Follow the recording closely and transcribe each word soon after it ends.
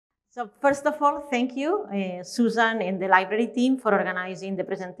So first of all, thank you, Susan and the library team for organizing the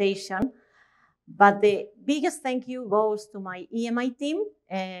presentation. But the biggest thank you goes to my EMI team.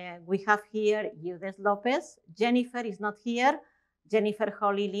 We have here Eudes Lopez. Jennifer is not here. Jennifer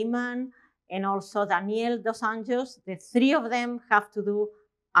Holly Lehman and also Daniel Dos Anjos. The three of them have to do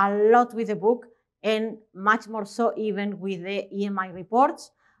a lot with the book and much more so even with the EMI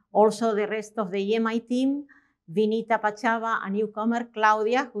reports. Also the rest of the EMI team, Vinita Pachava, a newcomer,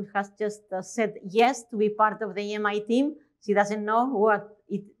 Claudia, who has just said yes to be part of the EMI team. She doesn't know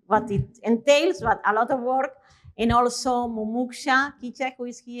what it entails, but a lot of work. And also Mumuksha Kiche, who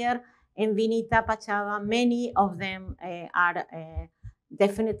is here, and Vinita Pachava. Many of them are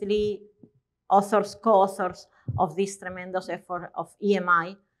definitely authors, co-authors of this tremendous effort of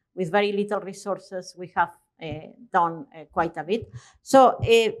EMI. With very little resources, we have done quite a bit. So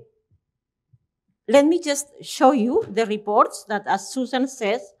let me just show you the reports that, as Susan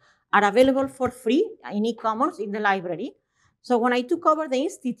says, are available for free in e-commerce in the library. So when I took over the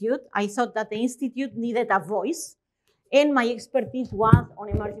Institute, I thought that the Institute needed a voice, and my expertise was on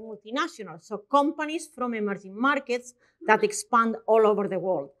emerging multinationals, so companies from emerging markets that expand all over the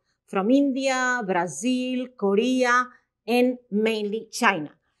world, from India, Brazil, Korea, and mainly China.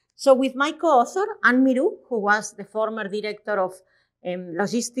 So with my co-author, Anne Miroux, who was the former director of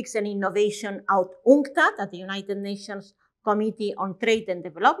Logistics and Innovation at UNCTAD, at the United Nations Committee on Trade and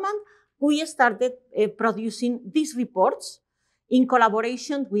Development, we started producing these reports in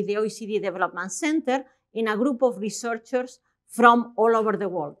collaboration with the OECD Development Center and a group of researchers from all over the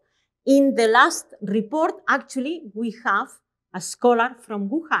world. In the last report, actually, we have a scholar from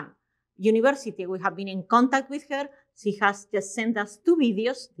Wuhan University. We have been in contact with her. She has just sent us 2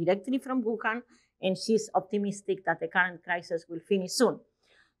 videos directly from Wuhan, and she's optimistic that the current crisis will finish soon.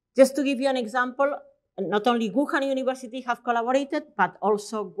 Just to give you an example, not only Wuhan University have collaborated, but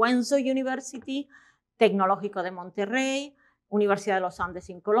also Guangzhou University, Tecnológico de Monterrey, Universidad de los Andes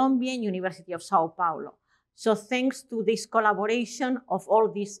in Colombia, and University of Sao Paulo. So thanks to this collaboration of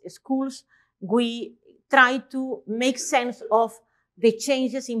all these schools, we try to make sense of the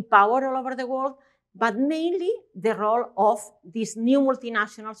changes in power all over the world, but mainly the role of these new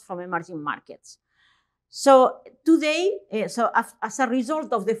multinationals from emerging markets. So today, as a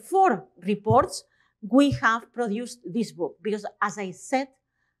result of the 4 reports, we have produced this book because, as I said,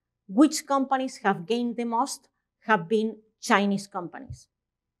 which companies have gained the most have been Chinese companies.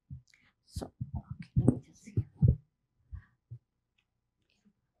 So, okay, let me just see.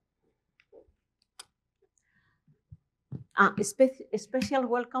 A special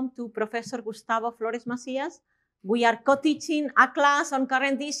welcome to Professor Gustavo Flores Macias. We are co-teaching a class on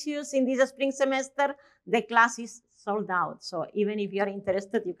current issues in this spring semester. The class is sold out, so even if you're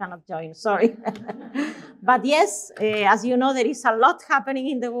interested, you cannot join, sorry. But yes, as you know, there is a lot happening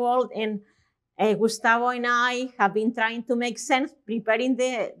in the world, and Gustavo and I have been trying to make sense, preparing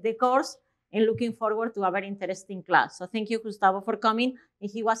the course, and looking forward to a very interesting class. So thank you, Gustavo, for coming.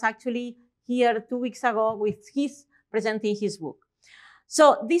 And he was actually here 2 weeks ago with presenting his book.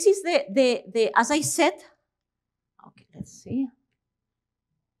 So this is as I said, okay, let's see.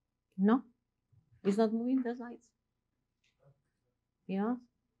 No, it's not moving the slides. Yeah.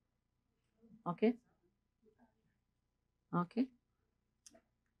 Okay. Okay.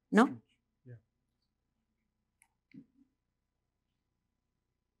 No? Yeah.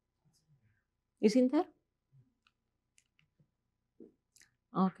 Isn't there?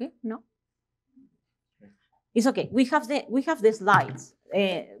 Okay, no. It's okay. We have the slides.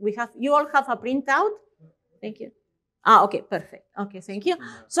 You all have a printout. Thank you. Okay, perfect. Okay, thank you.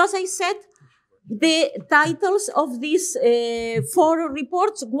 So as I said, the titles of these 4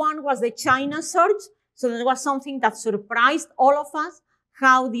 reports, one was the China surge. So that was something that surprised all of us,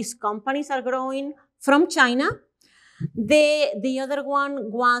 how these companies are growing from China. The other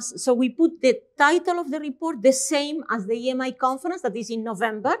one was, so we put the title of the report the same as the EMI conference that is in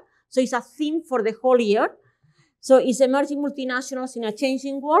November. So it's a theme for the whole year. So it's emerging multinationals in a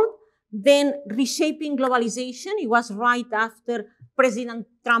changing world. Then reshaping globalization. It was right after President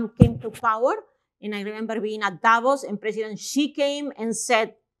Trump came to power. And I remember being at Davos, and President Xi came and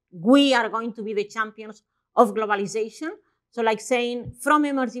said, we are going to be the champions of globalization. So like saying, from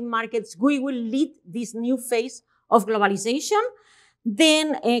emerging markets, we will lead this new phase of globalization.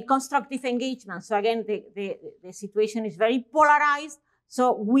 Then constructive engagement. So again, the situation is very polarized.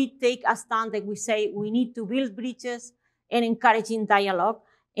 So we take a stand that we say we need to build bridges and encouraging dialogue.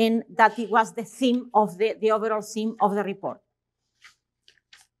 And that it was the theme of the overall theme of the report.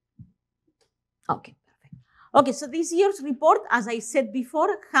 Okay, perfect. Okay, so this year's report, as I said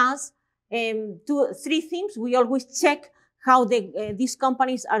before, has 3 themes. We always check how these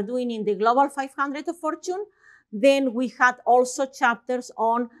companies are doing in the Global 500 of Fortune. Then we had also chapters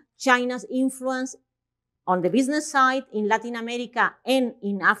on China's influence on the business side in Latin America and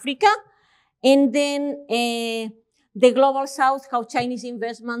in Africa. And then the Global South, how Chinese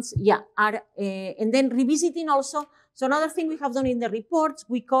investments, are, and then revisiting also. So another thing we have done in the reports,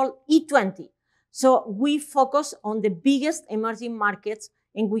 we call E20. So we focus on the biggest emerging markets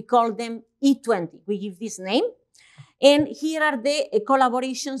and we call them E20. We give this name. And here are the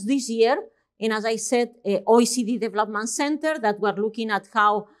collaborations this year. And as I said, OECD Development Center, that we're looking at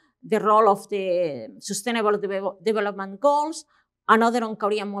how the role of the Sustainable Development Goals, another on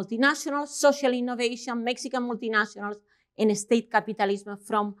Korean multinationals, social innovation, Mexican multinationals, and state capitalism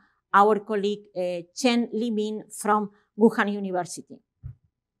from our colleague Chen Limin from Wuhan University.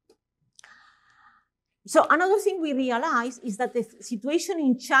 So another thing we realize is that the situation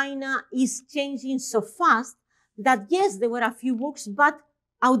in China is changing so fast that yes, there were a few books, but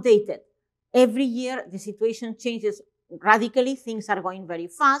outdated. Every year, the situation changes radically. Things are going very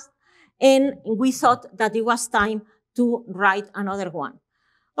fast. And we thought that it was time to write another one.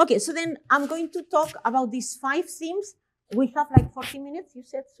 Okay, so then I'm going to talk about these 5 themes. We have like 40 minutes, you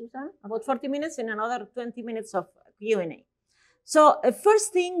said, Susan? About 40 minutes and another 20 minutes of Q&A. So the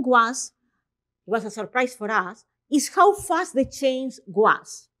first thing was a surprise for us, is how fast the change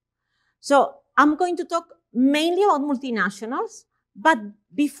was. So I'm going to talk mainly about multinationals, but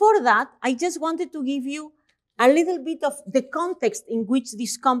before that, I just wanted to give you a little bit of the context in which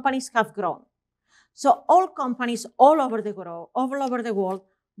these companies have grown. So all companies all over the world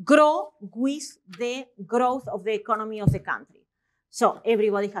grow with the growth of the economy of the country. So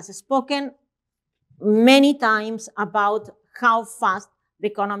everybody has spoken many times about how fast the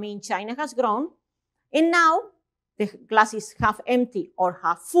economy in China has grown. And now the glass is half empty or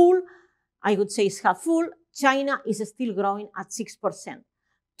half full. I would say it's half full. China is still growing at 6%.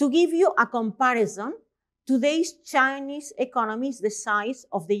 To give you a comparison, today's Chinese economy is the size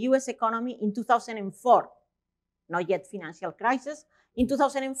of the US economy in 2004. Not yet financial crisis. In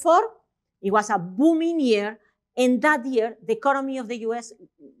 2004, it was a booming year. And that year, the economy of the US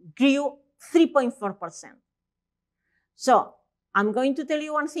grew 3.4%. So I'm going to tell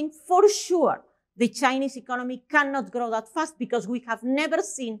you one thing for sure. The Chinese economy cannot grow that fast because we have never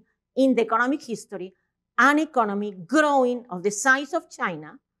seen in the economic history an economy growing of the size of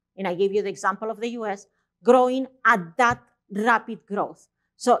China, and I gave you the example of the US, growing at that rapid growth.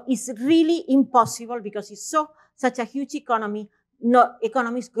 So it's really impossible because it's such a huge economy. No,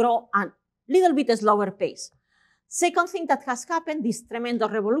 economies grow at a little bit slower pace. Second thing that has happened, this tremendous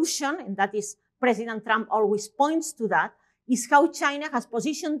revolution, and that is President Trump always points to that, is how China has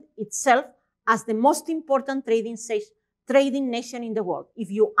positioned itself as the most important trading nation in the world. If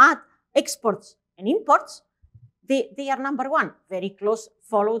you add exports and imports, they are number 1, very close,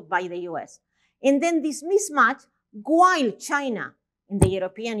 followed by the US. And then this mismatch, while China and the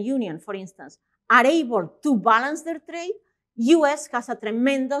European Union, for instance, are able to balance their trade, US has a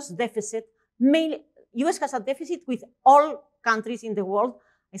tremendous deficit. US has a deficit with all countries in the world,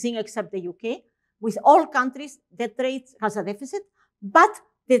 I think except the UK. With all countries, the trade has a deficit, but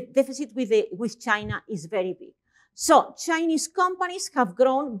the deficit with China is very big. So Chinese companies have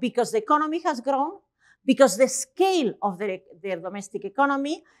grown because the economy has grown, because the scale of their domestic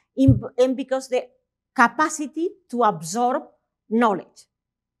economy, and because the capacity to absorb knowledge.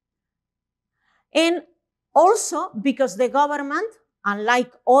 And also because the government,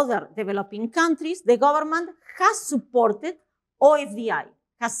 unlike other developing countries, the government has supported OFDI,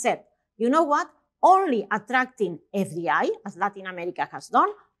 has said, you know what? Only attracting FDI, as Latin America has done,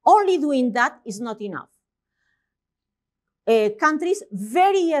 only doing that is not enough. Countries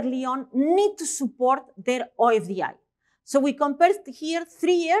very early on need to support their OFDI. So we compared here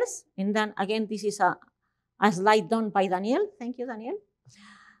 3 years, and then again, this is a slide done by Daniel. Thank you, Daniel.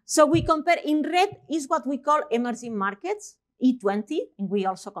 So we compare, in red is what we call emerging markets, E20, and we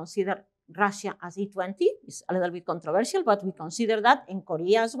also consider Russia as E20. It's a little bit controversial, but we consider that, in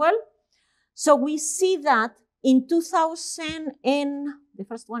Korea as well. So we see that in 2000, the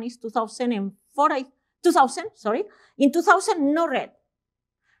first one is 2004, in 2000, no red.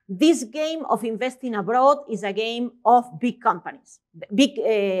 This game of investing abroad is a game of big companies, big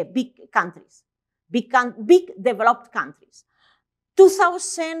countries, big developed countries.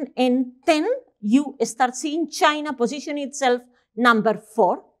 2010, you start seeing China position itself number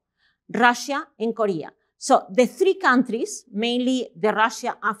 4, Russia and Korea. So the 3 countries, mainly the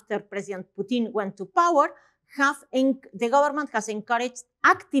Russia after President Putin went to power, the government has encouraged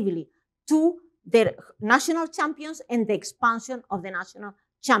actively to their national champions and the expansion of the national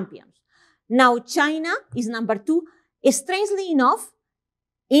champions. Now China is number 2, Strangely enough,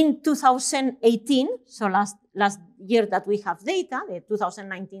 in 2018, so last year that we have data, the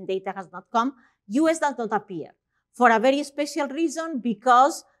 2019 data has not come, US does not appear for a very special reason,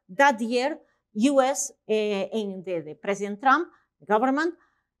 because that year, US, in the President Trump government,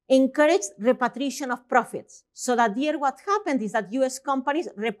 encouraged repatriation of profits. So that year what happened is that US companies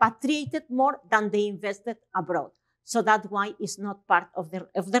repatriated more than they invested abroad. So that's why it's not part of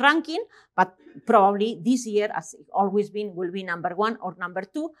the ranking, but probably this year, as it always been, will be number 1 or number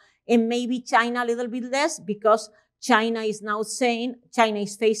 2, and maybe China a little bit less, because China is now saying China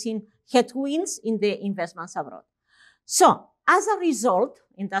is facing headwinds in the investments abroad. So as a result,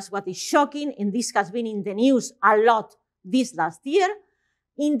 and that's what is shocking, and this has been in the news a lot this last year,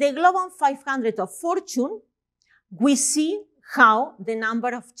 in the Global 500 of Fortune, we see how the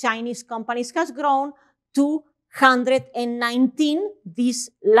number of Chinese companies has grown to 119 this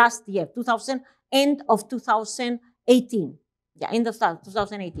last year, end of 2018. Yeah, end of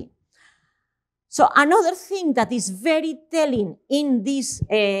 2018. So another thing that is very telling in this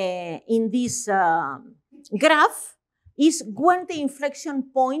graph is when the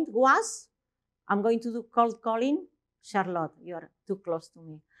inflection point was. I'm going to do cold calling. Charlotte, you're too close to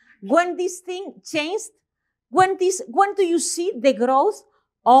me. When this thing changed, when do you see the growth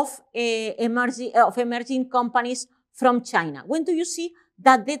of emerging companies from China? When do you see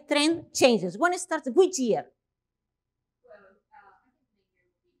that the trend changes? When it starts? Which year?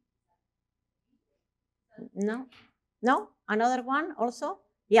 No? No? Another one also?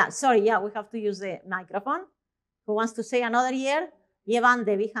 Yeah, sorry, yeah, we have to use the microphone. Who wants to say another year?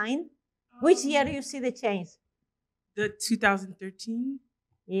 Yevande behind. Which year do you see the change? The 2013.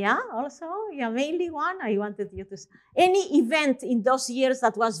 Yeah, also, yeah, mainly one. I wanted you to say. Any event in those years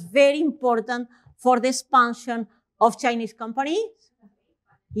that was very important for the expansion of Chinese companies?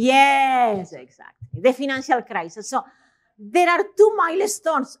 Yes, exactly. The financial crisis. So there are 2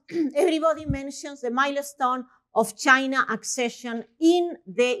 milestones. Everybody mentions the milestone of China accession in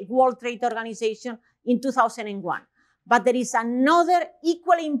the World Trade Organization in 2001. But there is another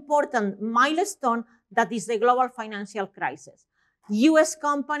equally important milestone that is the global financial crisis. US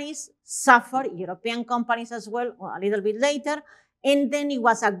companies suffer, European companies as well, a little bit later, and then it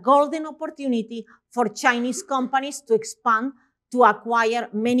was a golden opportunity for Chinese companies to expand, to acquire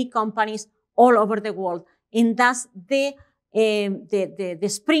many companies all over the world. And that's the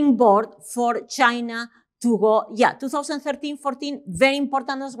springboard for China to go, 2013, 14, very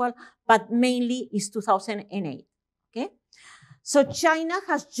important as well, but mainly is 2008, okay? So China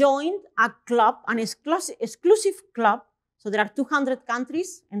has joined a club, an exclusive club. So there are 200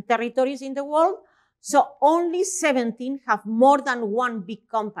 countries and territories in the world. So only 17 have more than one big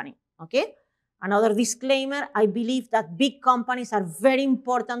company, okay? Another disclaimer, I believe that big companies are very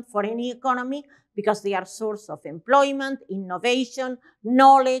important for any economy because they are source of employment, innovation,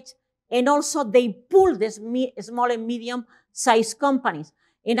 knowledge, and also they pull the small and medium-sized companies.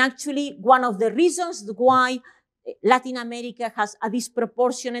 And actually, one of the reasons why Latin America has a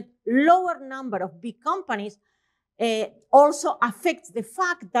disproportionate lower number of big companies also affects the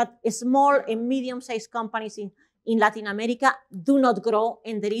fact that small and medium-sized companies in Latin America do not grow,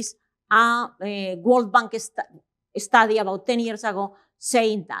 and there is a World Bank study about 10 years ago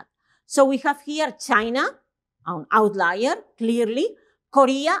saying that. So we have here China, an outlier, clearly.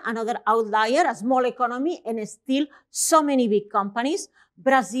 Korea, another outlier, a small economy, and still so many big companies.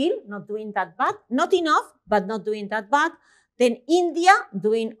 Brazil, not doing that bad. Not enough, but not doing that bad. Then India,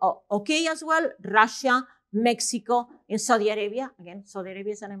 doing okay as well. Russia, Mexico, and Saudi Arabia. Again, Saudi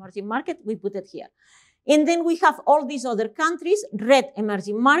Arabia is an emerging market. We put it here. And then we have all these other countries, red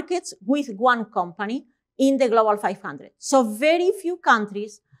emerging markets, with one company in the Global 500. So very few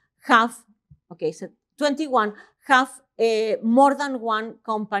countries have, okay, so 21 have more than one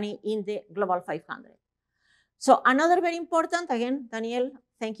company in the Global 500. So another very important, again, Daniel,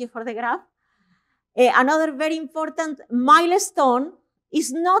 thank you for the graph. Another very important milestone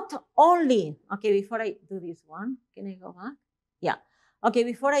is not only, okay, before I do this one, can I go back? Yeah. Okay,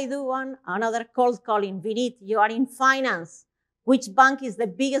 before I do one, another cold calling. Vinit, you are in finance. Which bank is the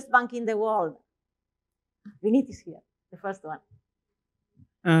biggest bank in the world? Vinit is here, the first one.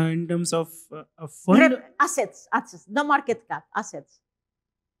 In terms of fund? Assets, no market cap, assets.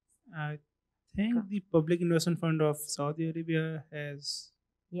 I think the Public Investment Fund of Saudi Arabia has...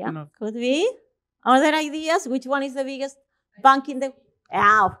 Yeah, could be. Other ideas? Which one is the biggest bank in the...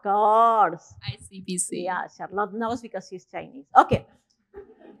 Yeah, of course. ICBC. Yeah, Charlotte knows because she's Chinese. Okay.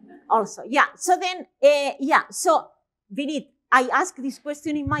 Also, yeah. So then, so Vinit, I asked this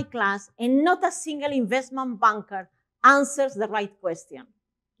question in my class, and not a single investment banker answers the right question.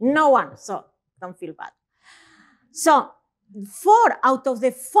 No one, so don't feel bad. So 4 out of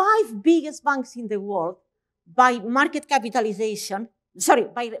the 5 biggest banks in the world by market capitalization, sorry,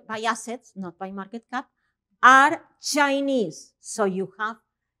 by assets, not by market cap, are Chinese. So you have,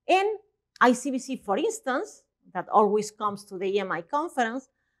 and ICBC, for instance, that always comes to the EMI conference,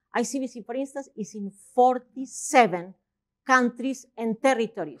 ICBC, for instance, is in 47 countries and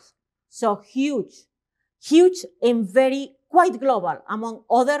territories. So huge, huge and very quite global, among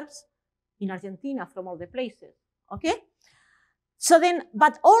others in Argentina from all the places, okay? So then,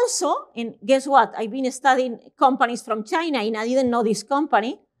 but also, and guess what? I've been studying companies from China and I didn't know this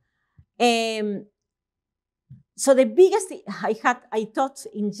company. So the biggest, I taught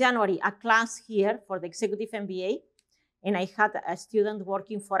in January a class here for the executive MBA, and I had a student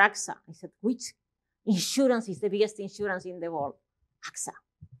working for AXA. I said, which insurance is the biggest insurance in the world? AXA.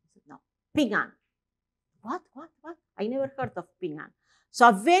 I said, no, Ping An. What? I never heard of Ping An. So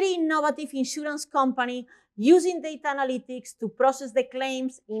a very innovative insurance company using data analytics to process the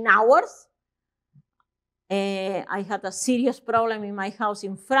claims in hours. I had a serious problem in my house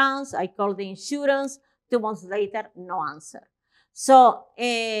in France. I called the insurance. 2 months later, no answer. So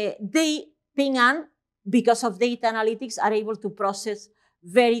Ping An, because of data analytics, are able to process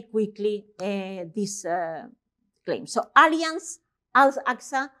very quickly this claim. So Allianz,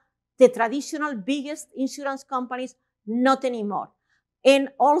 AXA, the traditional biggest insurance companies, not anymore. And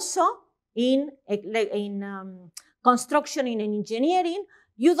also in construction and engineering,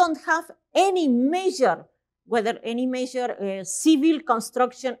 you don't have any major, civil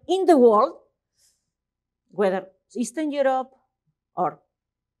construction in the world, whether Eastern Europe or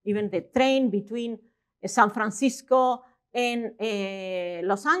even the train between San Francisco and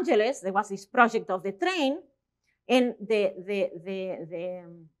Los Angeles. There was this project of the train, and the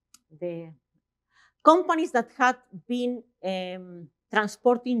companies that had been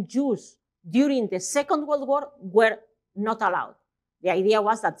transporting Jews during the Second World War were not allowed. The idea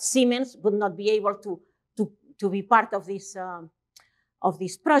was that Siemens would not be able to be part of this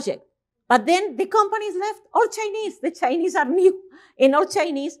project. But then the companies left, all Chinese. The Chinese are new, and all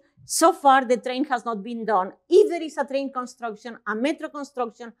Chinese. So far, the train has not been done. If there is a train construction, a metro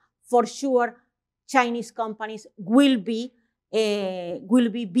construction, for sure, Chinese companies will be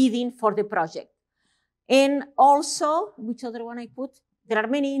bidding for the project. And also, which other one I put? There are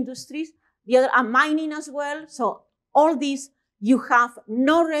many industries. The other are mining as well. So all these, you have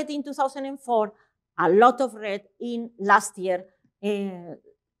no red in 2004, a lot of red in last year.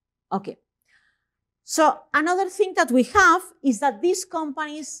 Okay. So another thing that we have is that these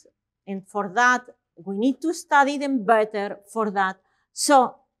companies, and for that, we need to study them better for that.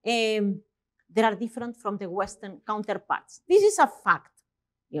 So they are different from the Western counterparts. This is a fact.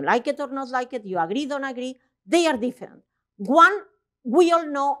 You like it or not like it, you agree, don't agree, they are different. One, we all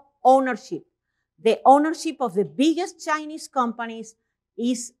know ownership. The ownership of the biggest Chinese companies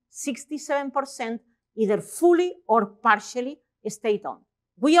is 67%, either fully or partially state-owned.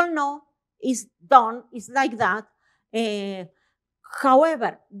 We all know it's done, it's like that.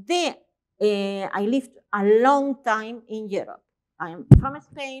 However, I lived a long time in Europe. I am from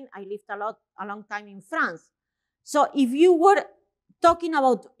Spain, I lived a long time in France. So if you were talking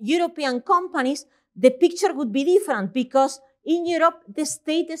about European companies, the picture would be different, because in Europe, the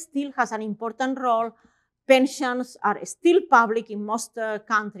state still has an important role. Pensions are still public in most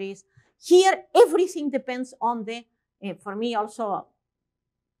countries. Here, everything depends on for me also,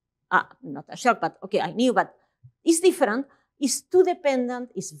 not a shock, but okay, I knew, but it's different. It's too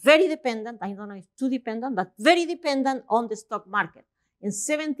dependent, it's very dependent. I don't know if too dependent, but very dependent on the stock market. And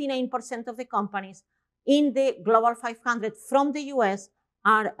 79% of the companies in the Global 500 from the US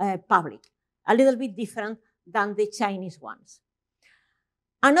are public, a little bit different than the Chinese ones.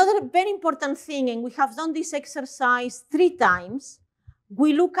 Another very important thing, and we have done this exercise 3 times,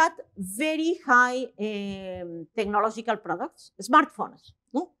 we look at very high technological products, smartphones.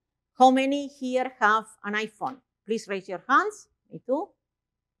 No? How many here have an iPhone? Please raise your hands. Me too.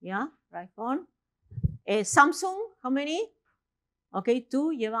 Yeah, iPhone. Samsung, how many? Okay,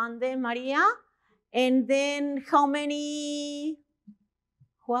 2, Yevande, Maria. And then how many?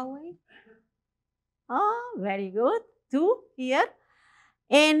 Huawei? Oh, very good. 2 here.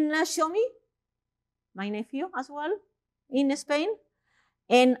 And Xiaomi, my nephew as well, in Spain.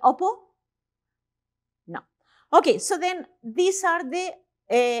 And Oppo? No. Okay, so then these are the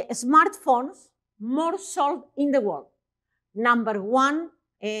smartphones more sold in the world. Number 1,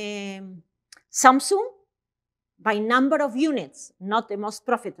 Samsung, by number of units, not the most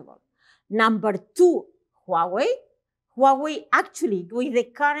profitable. Number 2, Huawei. Huawei actually, with the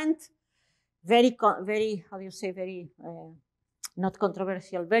current very, how do you say, very, not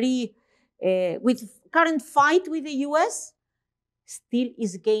controversial, very with current fight with the US, still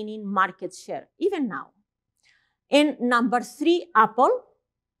is gaining market share, even now. And number 3, Apple.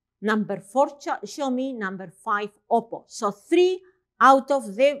 Number 4, Xiaomi. Number 5, Oppo. So 3 out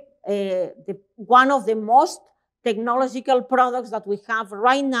of the one of the most technological products that we have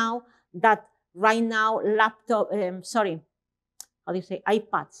right now, how do you say,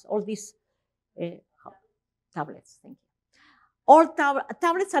 iPads, all these tablets, thank you. All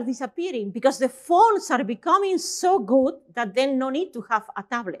tablets are disappearing because the phones are becoming so good that then no need to have a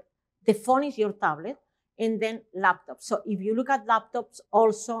tablet. The phone is your tablet, and then laptops. So if you look at laptops,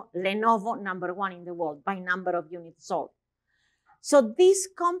 also Lenovo, number 1 in the world by number of units sold. So these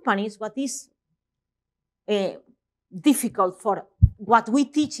companies, what is difficult for what we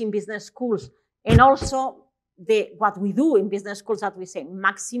teach in business schools, and also what we do in business schools, that we say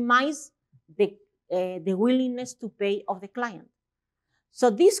maximize the willingness to pay of the client. So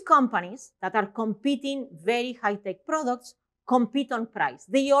these companies that are competing very high-tech products compete on price.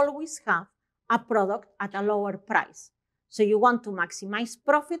 They always have a product at a lower price. So you want to maximize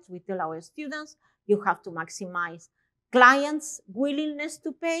profits. We tell our students, you have to maximize clients' willingness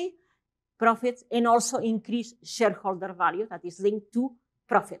to pay, profits, and also increase shareholder value that is linked to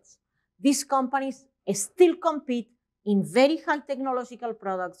profits. These companies still compete in very high technological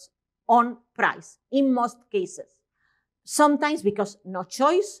products on price in most cases. Sometimes because no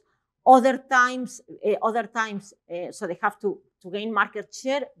choice, other times, so they have to gain market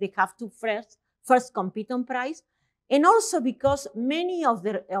share, they have to first compete on price, and also because many of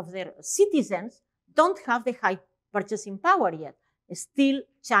their citizens don't have the high purchasing power yet. Still,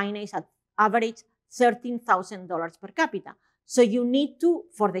 China is at average $13,000 per capita. So you need to,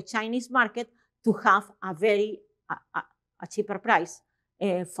 for the Chinese market, to have a cheaper price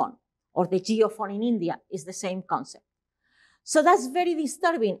phone. Or the Jio phone in India is the same concept. So that's very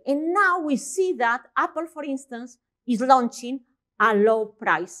disturbing. And now we see that Apple, for instance, is launching a low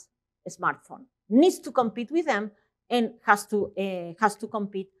price smartphone. Needs to compete with them and has to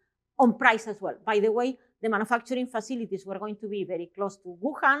compete on price as well. By the way, the manufacturing facilities were going to be very close to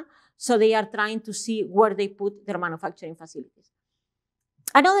Wuhan, so they are trying to see where they put their manufacturing facilities.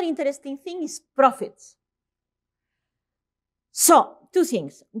 Another interesting thing is profits. So, 2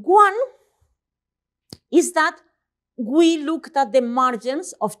 things. One is that we looked at the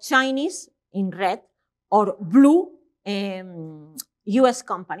margins of Chinese in red or blue US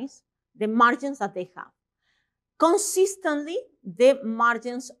companies, the margins that they have. Consistently, the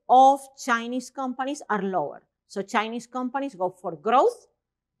margins of Chinese companies are lower. So Chinese companies go for growth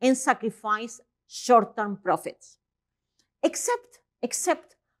and sacrifice short-term profits,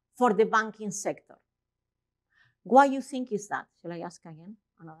 except for the banking sector. Why you think is that? Shall I ask again?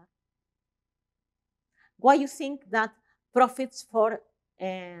 Another. Why you think that profits for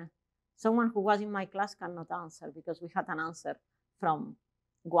someone who was in my class cannot answer, because we had an answer from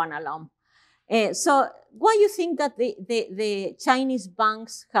one alum. So why you think that the Chinese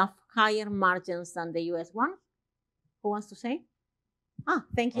banks have higher margins than the US ones? Who wants to say?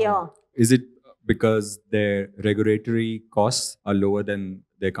 Thank you. Is it because their regulatory costs are lower than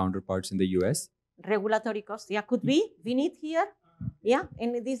their counterparts in the US? Regulatory costs, yeah, could be. Vinit here, yeah,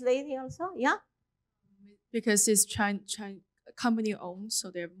 and this lady also, yeah. Because it's company owned,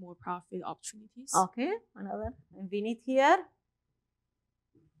 so there are more profit opportunities. Okay, another. And Vinit here.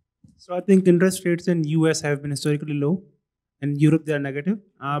 So I think interest rates in US have been historically low. In Europe, they are negative.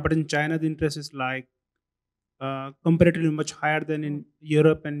 But in China, the interest is like comparatively much higher than in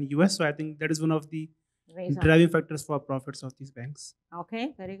Europe and US. So I think that is one of the driving factors for profits of these banks.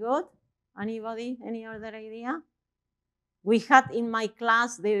 Okay, very good. Anybody? Any other idea? We had in my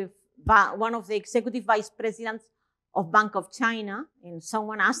class one of the executive vice presidents of Bank of China, and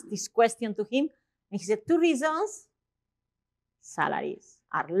someone asked this question to him, and he said 2 reasons. Salaries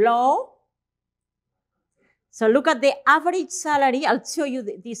are low. So look at the average salary. I'll show you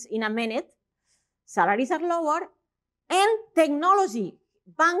this in a minute. Salaries are lower, and technology.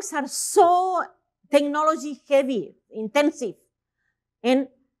 Banks are so technology heavy, intensive, and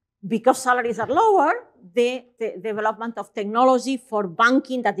because salaries are lower, the development of technology for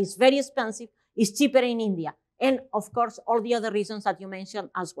banking that is very expensive is cheaper in India. And of course, all the other reasons that you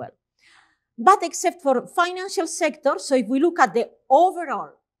mentioned as well. But except for financial sector, so if we look at the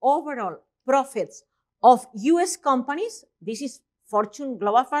overall profits of US companies, this is Fortune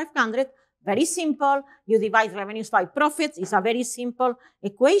Global 500, very simple. You divide revenues by profits. It's a very simple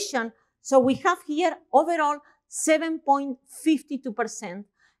equation. So we have here overall 7.52%.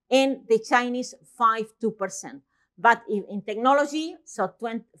 And the Chinese 5.2%. But in technology, so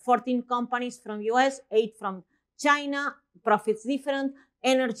 14 companies from US, 8 from China, profits different.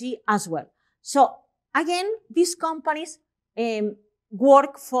 energy as well. So again, these companies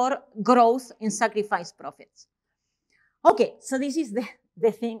work for growth and sacrifice profits. Okay, so this is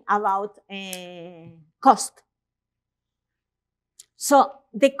the thing about cost. So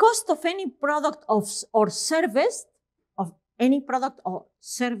the cost of any product or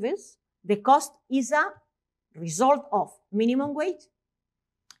service, the cost is a result of minimum wage,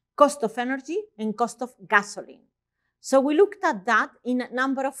 cost of energy, and cost of gasoline. So we looked at that in a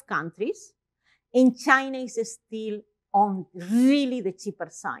number of countries, and China is still on really the cheaper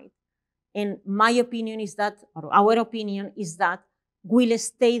side. And my opinion is that, or our opinion is that, will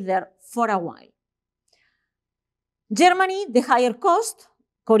stay there for a while. Germany, the higher cost,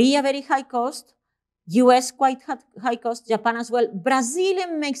 Korea, very high cost, US, quite high cost, Japan as well. Brazil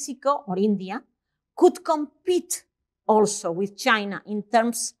and Mexico, or India, could compete also with China in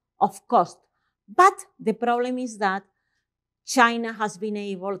terms of cost. But the problem is that China has been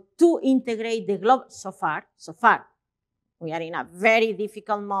able to integrate the global, so far, we are in a very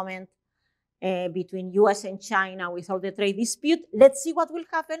difficult moment between US and China with all the trade dispute. Let's see what will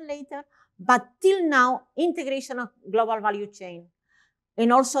happen later. But till now, integration of global value chain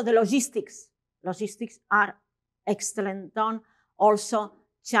and also the logistics are excellent done. Also,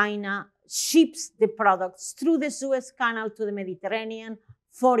 China ships the products through the Suez Canal to the Mediterranean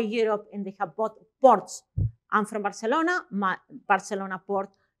for Europe, and they have bought ports. I'm from Barcelona, Barcelona port,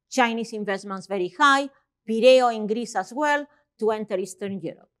 Chinese investments very high, Pireo in Greece as well, to enter Eastern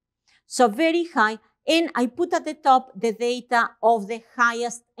Europe. So very high, and I put at the top the data of the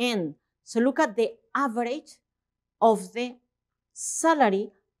highest end. So look at the average of the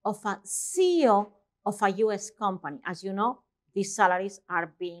salary of a CEO of a US company. As you know, these salaries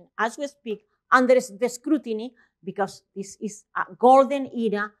are being, as we speak, under the scrutiny, because this is a golden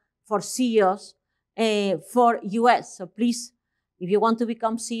era for CEOs for US. So please, if you want to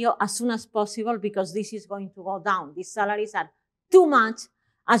become CEO as soon as possible, because this is going to go down. These salaries are too much.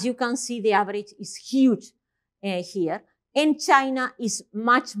 As you can see, the average is huge here. And China is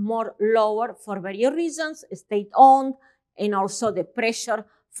much more lower for various reasons, state-owned, and also the pressure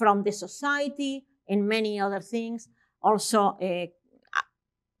from the society and many other things. Also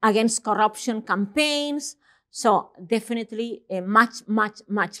against corruption campaigns. So definitely much, much,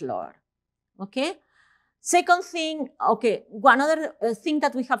 much lower. Okay? Second thing, okay, one other thing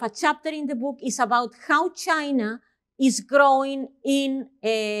that we have a chapter in the book is about how China is growing in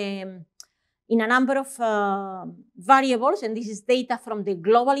a number of variables, and this is data from the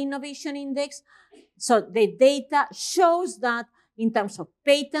Global Innovation Index. So the data shows that in terms of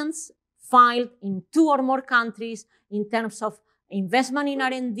patents filed in 2 or more countries, in terms of investment in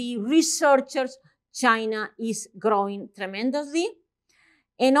R&D, researchers, China is growing tremendously.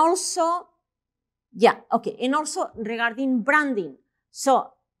 And also, and also regarding branding.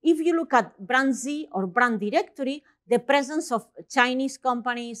 So if you look at brand Z or brand directory, the presence of Chinese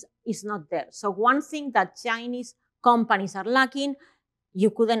companies is not there. So one thing that Chinese companies are lacking, you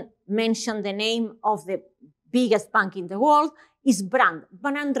couldn't mention the name of the biggest bank in the world, is brand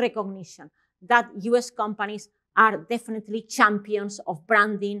recognition. That US companies are definitely champions of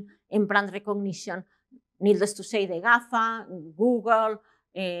branding and brand recognition. Needless to say, the GAFA, Google,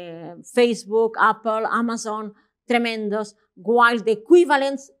 Facebook, Apple, Amazon, tremendous, while the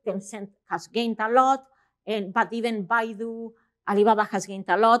equivalents, Tencent has gained a lot, but even Baidu, Alibaba has gained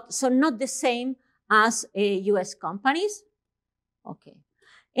a lot, so not the same as US companies. Okay.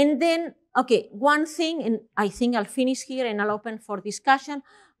 And then, okay, one thing, and I think I'll finish here and I'll open for discussion.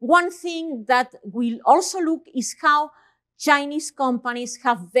 One thing that we'll also look is how Chinese companies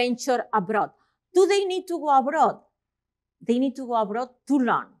have ventured abroad. Do they need to go abroad? They need to go abroad to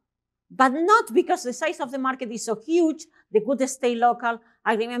learn, but not because the size of the market is so huge, they could stay local.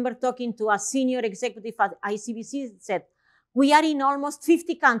 I remember talking to a senior executive at ICBC that said, we are in almost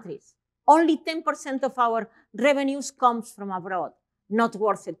 50 countries. Only 10% of our revenues comes from abroad. Not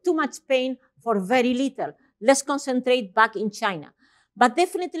worth it. Too much pain for very little. Let's concentrate back in China. But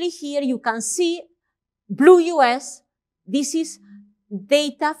definitely here you can see blue US. This is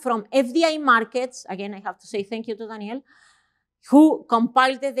data from FDI markets. Again, I have to say thank you to Daniel, who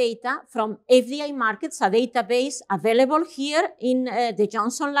compiled the data from FDI markets, a database available here in the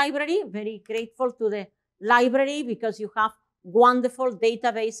Johnson Library. Very grateful to the library because you have wonderful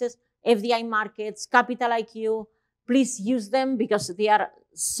databases, FDI markets, Capital IQ. Please use them because they are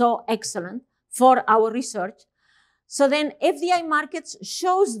so excellent for our research. So then FDI markets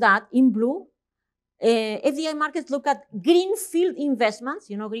shows that in blue, FDI markets look at greenfield investments.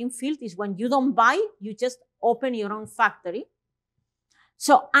 You know, greenfield is when you don't buy, you just open your own factory.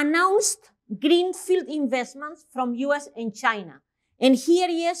 So announced greenfield investments from US and China. And here,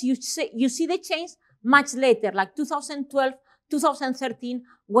 yes, you see the change much later, like 2012, 2013,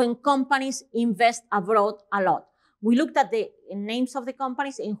 when companies invest abroad a lot. We looked at the names of the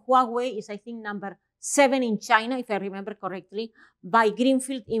companies, and Huawei is, I think, number 7 in China, if I remember correctly, by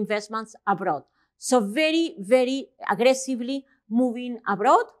greenfield investments abroad. So very, very aggressively moving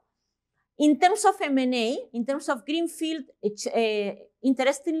abroad. In terms of M&A, in terms of greenfield,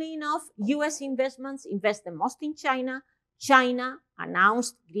 interestingly enough, US investments invest the most in China. China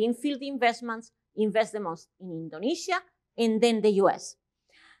announced greenfield investments, invest the most in Indonesia, and then the US.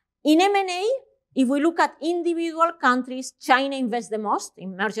 In M&A, if we look at individual countries, China invests the most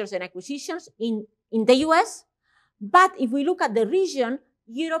in mergers and acquisitions in the US. But if we look at the region,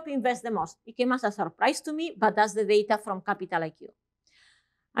 Europe invests the most. It came as a surprise to me, but that's the data from Capital IQ.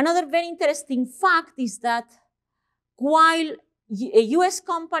 Another very interesting fact is that while US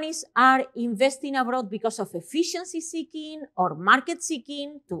companies are investing abroad because of efficiency seeking or market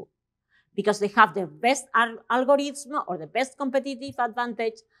seeking, because they have the best algorithm or the best competitive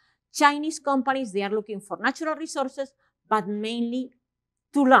advantage, Chinese companies, they are looking for natural resources, but mainly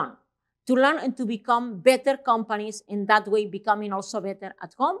to learn and to become better companies, and that way becoming also better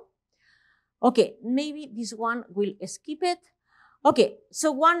at home. Okay, maybe this one will skip it. Okay,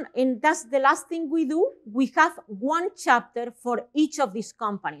 so and that's the last thing we do. We have one chapter for each of these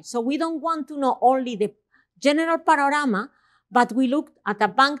companies. So we don't want to know only the general panorama, but we looked at a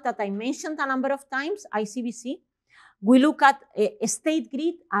bank that I mentioned a number of times, ICBC. We look at State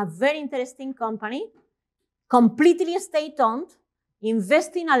Grid, a very interesting company, completely state-owned,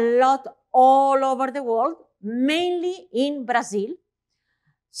 investing a lot all over the world, mainly in Brazil.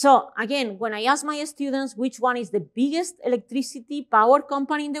 So again, when I ask my students which one is the biggest electricity power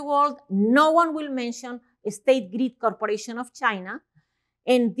company in the world, no one will mention State Grid Corporation of China.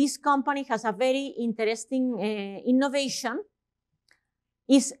 And this company has a very interesting innovation.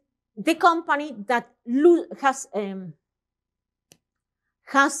 Is the company that has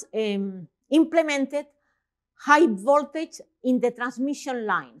implemented high voltage in the transmission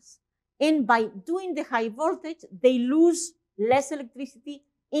lines. And by doing the high voltage, they lose less electricity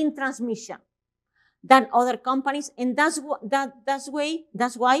in transmission than other companies, and that's why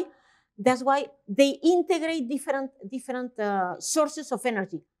they integrate different sources of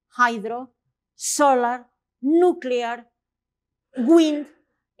energy: hydro, solar, nuclear, wind,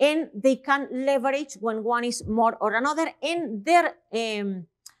 and they can leverage when one is more or another. And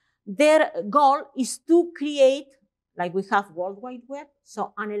their goal is to create, like we have World Wide Web,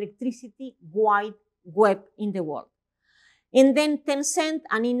 so an electricity wide web in the world. And then Tencent,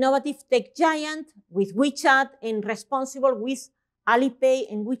 an innovative tech giant with WeChat and responsible with Alipay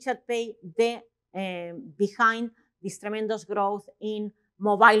and WeChat Pay, behind this tremendous growth in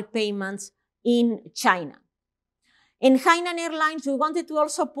mobile payments in China. In Hainan Airlines, we wanted to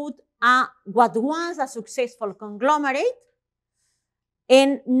also put what was a successful conglomerate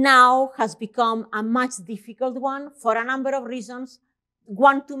and now has become a much difficult one for a number of reasons.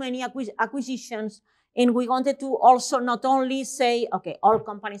 One, too many acquisitions. And we wanted to also not only say, okay, all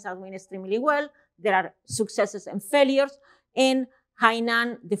companies are doing extremely well, there are successes and failures. And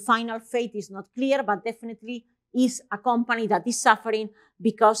Hainan, the final fate is not clear, but definitely is a company that is suffering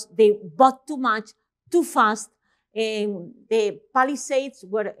because they bought too much, too fast. The Palisades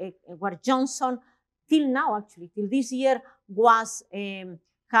where Johnson, till now actually, till this year, was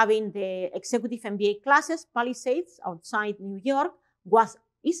having the executive MBA classes. Palisades outside New York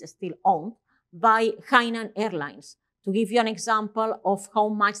is still owned by Hainan Airlines, to give you an example of how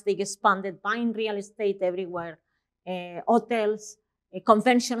much they expanded, buying real estate everywhere, hotels,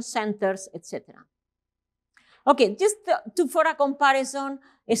 convention centers, etc. Okay, just for a comparison,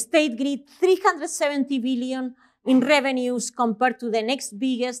 State Grid, 370 billion in revenues compared to the next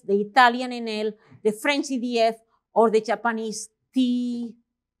biggest, the Italian Enel, the French EDF, or the Japanese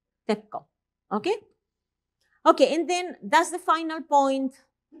TEPCO. Okay? Okay, and then that's the final point.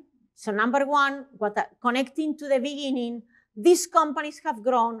 So number one, connecting to the beginning, these companies have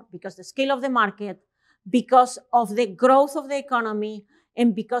grown because the scale of the market, because of the growth of the economy,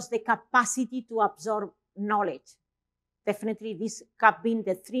 and because the capacity to absorb knowledge. Definitely these have been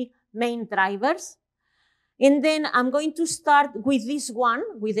the three main drivers. And then I'm going to start with this one,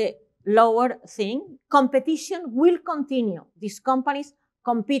 with the lower thing. Competition will continue. These companies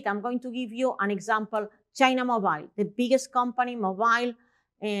compete. I'm going to give you an example. China Mobile, the biggest company, mobile,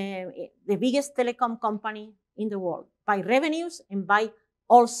 the biggest telecom company in the world by revenues and by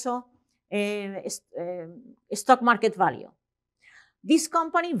also stock market value. This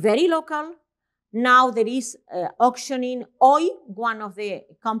company, very local. Now there is auctioning Oi, one of the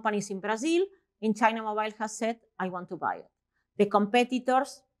companies in Brazil, and China Mobile has said, I want to buy it. The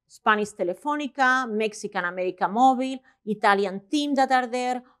competitors, Spanish Telefónica, Mexican America Mobile, Italian team that are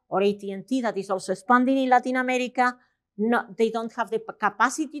there, or AT&T that is also expanding in Latin America, no, they don't have the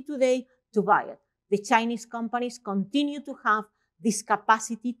capacity today to buy it. The Chinese companies continue to have this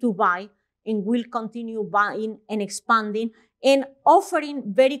capacity to buy and will continue buying and expanding and offering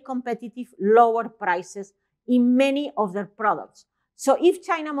very competitive lower prices in many of their products. So if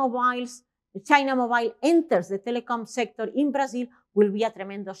China Mobile enters the telecom sector in Brazil, will be a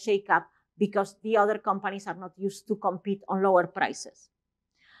tremendous shakeup because the other companies are not used to compete on lower prices.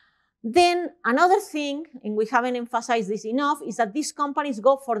 Then another thing, and we haven't emphasized this enough, is that these companies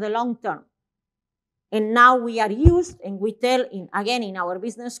go for the long term. And now we are used, and we tell, again, in our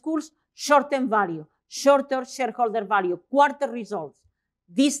business schools, short-term value, short-term shareholder value, quarter results.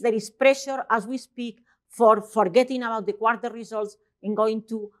 There is pressure as we speak for forgetting about the quarter results and going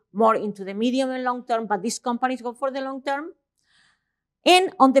to more into the medium and long term, but these companies go for the long term.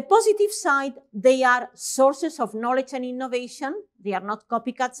 And on the positive side, they are sources of knowledge and innovation. They are not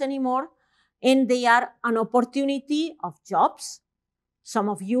copycats anymore, and they are an opportunity of jobs. Some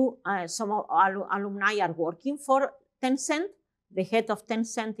of you, some of our alumni are working for Tencent. The head of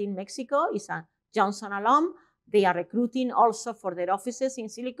Tencent in Mexico is a Johnson alum. They are recruiting also for their offices in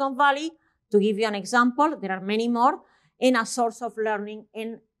Silicon Valley. To give you an example, there are many more, and a source of learning,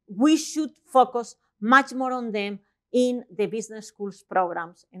 and we should focus much more on them in the business schools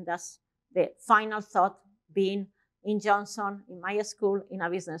programs, and that's the final thought, being in Johnson, in my school, in a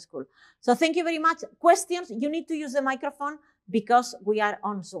business school. So thank you very much. Questions? You need to use the microphone because we are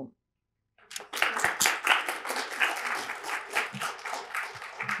on Zoom.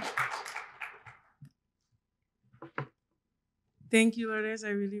 Thank you, Lourdes.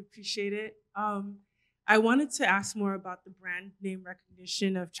 I really appreciate it. I wanted to ask more about the brand name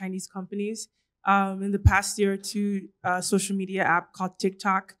recognition of Chinese companies. In the past year or two, a social media app called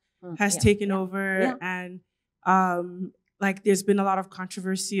TikTok has taken over, and like there's been a lot of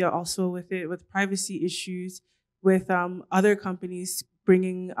controversy also with it, with privacy issues, with other companies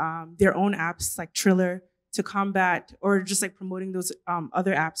bringing their own apps like Triller to combat, or just like promoting those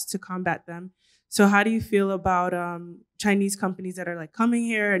other apps to combat them. So how do you feel about Chinese companies that are like coming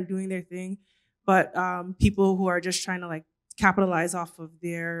here and doing their thing, but people who are just trying to like capitalize off of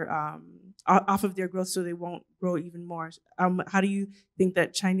their growth so they won't grow even more? How do you think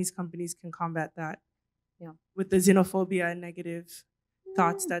that Chinese companies can combat that? With the xenophobia and negative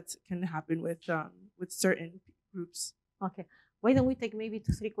thoughts that can happen with certain groups? Okay, why don't we take maybe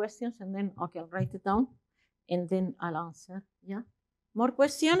 2-3 questions, and then I'll write it down, and then I'll answer. Yeah, more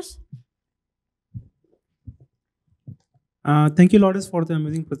questions? Thank you, Lourdes, for the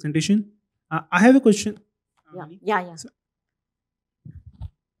amazing presentation. I have a question. Yeah.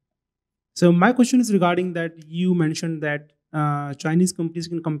 So my question is regarding that you mentioned that Chinese companies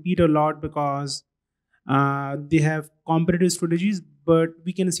can compete a lot because they have competitive strategies, but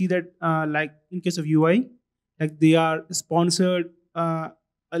we can see that like in case of UI, like they are sponsored, a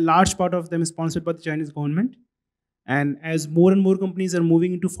large part of them is sponsored by the Chinese government. And as more and more companies are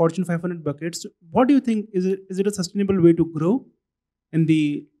moving into Fortune 500 buckets, what do you think, is it a sustainable way to grow in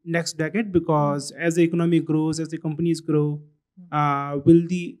the next decade? Because as the economy grows, as the companies grow, will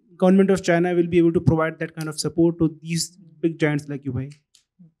the government of China will be able to provide that kind of support to these big giants like UI?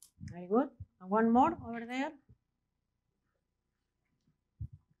 Very good. And one more over there.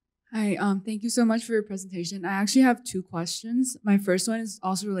 Hi, thank you so much for your presentation. I actually have 2 questions. My first one is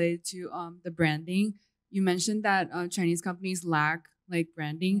also related to the branding. You mentioned that Chinese companies lack like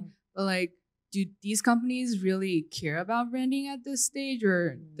branding, but like, do these companies really care about branding at this stage,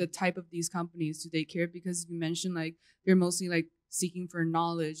 or the type of these companies, do they care? Because you mentioned like they're mostly like seeking for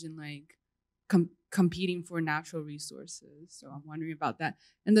knowledge and like competing for natural resources. So I'm wondering about that.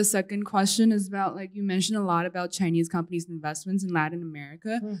 And the second question is about, like, you mentioned a lot about Chinese companies' investments in Latin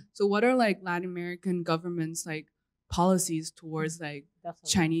America. So what are like Latin American governments like policies towards like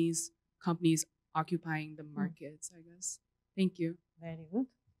Chinese companies occupying the markets, I guess? Thank you. Very good.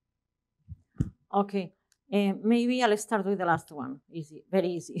 Okay, maybe I'll start with the last one. Easy, very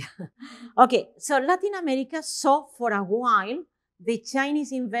easy. Okay, so Latin America saw for a while the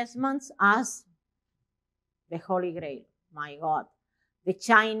Chinese investments as the holy grail. My God, the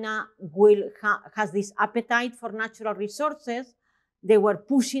China has this appetite for natural resources. They were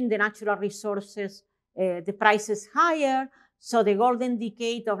pushing the natural resources, the prices higher. So the golden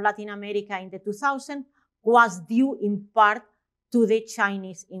decade of Latin America in the 2000s was due in part to the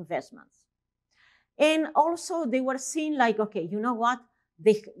Chinese investments. And also they were seeing like, okay, you know what?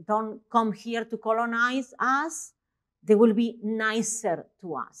 They don't come here to colonize us. They will be nicer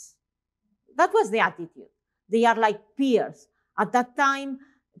to us. That was the attitude. They are like peers. At that time,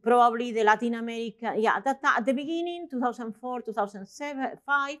 probably the Latin America, at the beginning, 2004, 2007,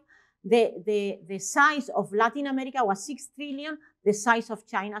 5, the size of Latin America was 6 trillion, the size of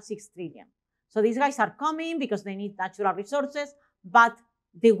China, 6 trillion. So these guys are coming because they need natural resources, but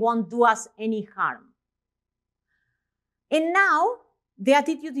they won't do us any harm. And now, the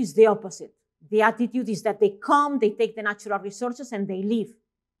attitude is the opposite. The attitude is that they come, they take the natural resources, and they leave.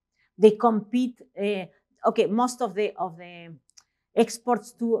 They compete. Most of the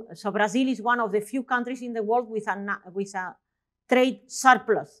exports to, so Brazil is one of the few countries in the world with a trade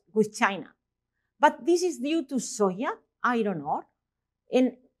surplus with China. But this is due to soya, iron ore,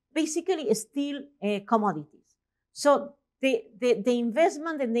 and basically steel commodities. So the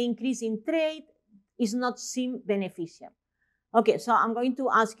investment and the increase in trade is not seem beneficial. Okay, so I'm going to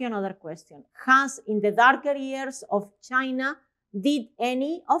ask you another question. Has, in the darker years of China, did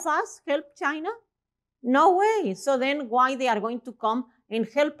any of us help China? No way. So then why they are going to come and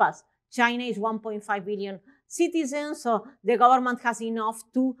help us? China is 1.5 billion citizens, so the government has enough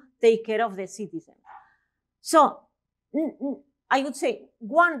to take care of the citizens. So I would say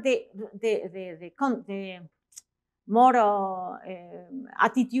one, the more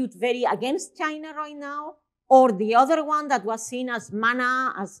attitude very against China right now, or the other one that was seen as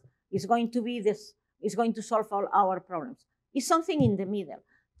manna, as is going to be this, is going to solve all our problems. It's something in the middle.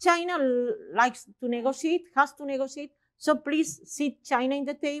 China likes to negotiate, has to negotiate. So please sit China in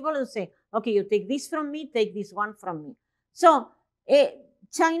the table and say, okay, you take this from me, take this one from me. So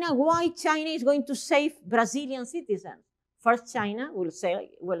China, why China is going to save Brazilian citizens? First, China will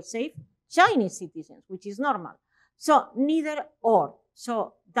save Chinese citizens, which is normal. So neither or.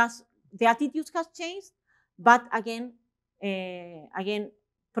 So that's, the attitude has changed, but again,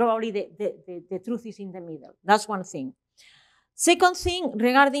 probably the truth is in the middle. That's one thing. Second thing,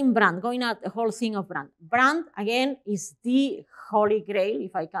 regarding brand, going at the whole thing of brand. Brand, again, is the holy grail,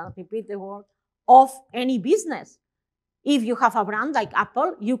 if I can repeat the word, of any business. If you have a brand like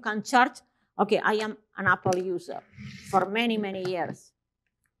Apple, you can charge, okay, I am an Apple user for many, many years.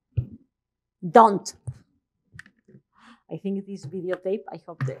 Don't. I think this videotape, I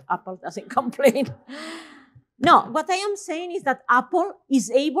hope the Apple doesn't complain. No, what I am saying is that Apple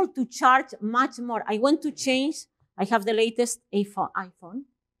is able to charge much more. I want to change. I have the latest iPhone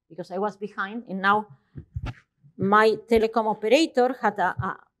because I was behind, and now my telecom operator had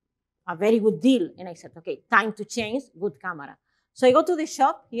a very good deal, and I said, okay, time to change, good camera. So I go to the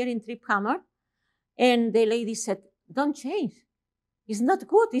shop here in Trip Hammer, and the lady said, don't change. It's not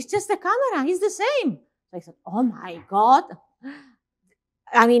good. It's just the camera. It's the same. So I said, oh my God.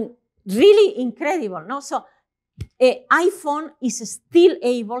 I mean, really incredible. No? So iPhone is still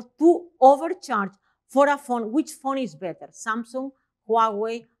able to overcharge for a phone. Which phone is better? Samsung,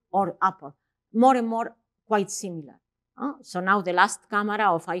 Huawei, or Apple? More and more quite similar. So now the last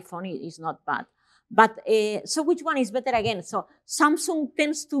camera of iPhone is not bad. But so which one is better again? So Samsung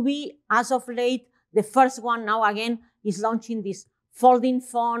tends to be, as of late, the first one now again is launching this folding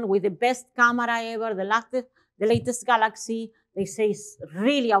phone with the best camera ever, the latest Galaxy. They say is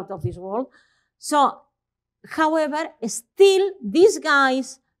really out of this world. So, however, still these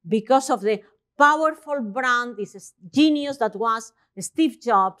guys, because of the powerful brand, this genius that was Steve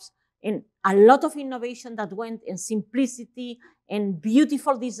Jobs, and a lot of innovation that went in simplicity and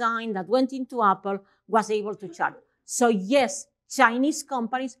beautiful design that went into Apple, was able to charge. So yes, Chinese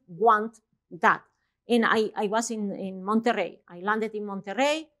companies want that. And I was in Monterrey. I landed in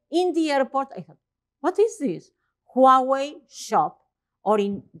Monterrey. In the airport, I thought, what is this? Huawei shop, or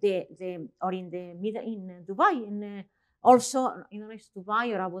in Dubai, also, I don't know if it's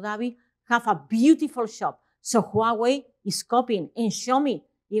Dubai or Abu Dhabi, have a beautiful shop. So Huawei is copying, and Xiaomi,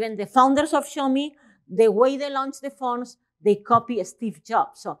 even the founders of Xiaomi, the way they launch the phones, they copy Steve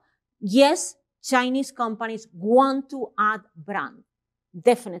Jobs. So yes, Chinese companies want to add brand,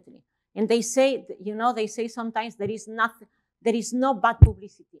 definitely. And they say, they say sometimes there is no bad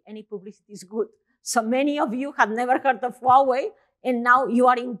publicity. Any publicity is good. So many of you have never heard of Huawei, and now you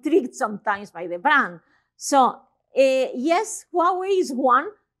are intrigued sometimes by the brand. So yes, Huawei is one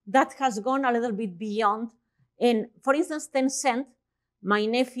that has gone a little bit beyond. And for instance, Tencent, my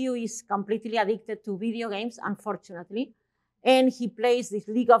nephew is completely addicted to video games, unfortunately. And he plays this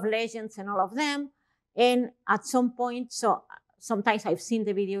League of Legends and all of them. And at some point, so sometimes I've seen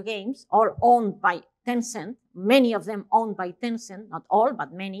the video games, all owned by Tencent, many of them owned by Tencent, not all,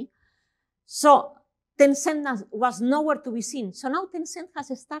 but many. So Tencent was nowhere to be seen. So now Tencent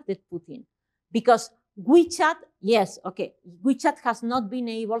has started putting, because WeChat, yes, okay, WeChat has not been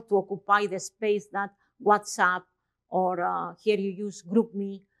able to occupy the space that WhatsApp or here you use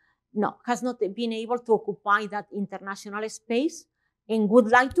GroupMe has not been able to occupy that international space and would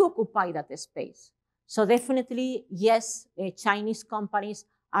like to occupy that space. So definitely, yes, Chinese companies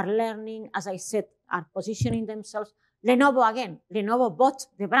are learning, as I said, are positioning themselves. Lenovo again, Lenovo bought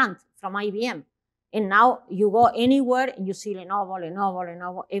the brand from IBM. And now you go anywhere and you see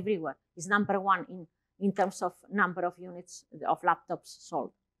Lenovo everywhere. It's number one in terms of number of units of laptops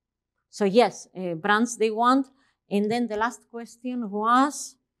sold. So yes, brands they want. And then the last question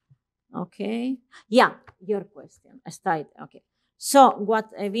was, okay. Yeah, your question. Okay. So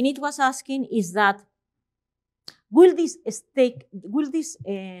what Vinit was asking is that,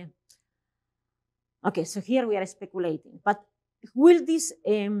 okay, so here we are speculating, but will this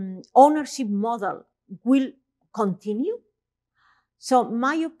ownership model will continue? So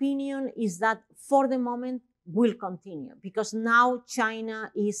my opinion is that for the moment will continue, because now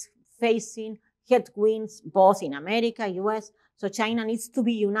China is facing headwinds both in America, US, so China needs to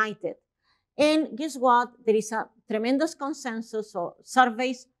be united. And guess what? There is a tremendous consensus, so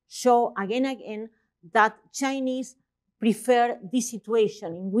surveys show again and again that Chinese prefer this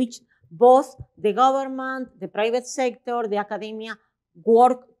situation in which both the government, the private sector, the academia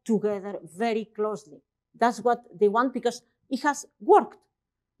work together very closely. That's what they want, because it has worked.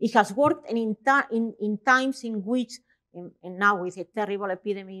 It has worked, and in times in which, and now with a terrible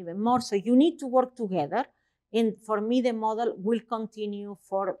epidemic even more, so you need to work together. And for me, the model will continue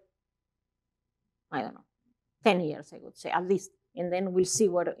for, I don't know, 10 years, I would say, at least. And then we'll see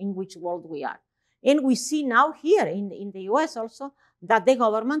in which world we are. And we see now here in the US also that the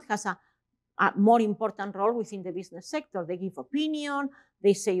government has a more important role within the business sector. They give opinion,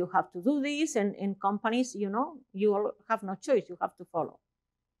 they say you have to do this, and companies, you all have no choice, you have to follow.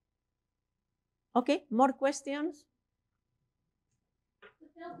 Okay, more questions? The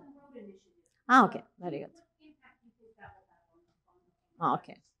Belt and Road Initiative. Okay, very good. What impact do you think that will have on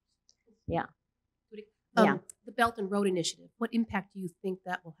Okay, yeah. The Belt and Road Initiative? What impact do you think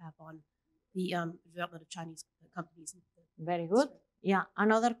that will have on the development of Chinese companies? Very good. Yeah,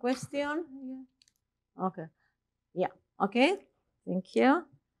 another question? Yeah. Okay. Yeah, okay. Thank you.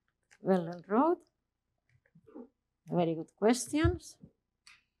 Belt and Road. Very good questions.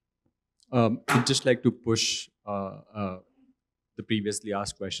 I'd just like to push the previously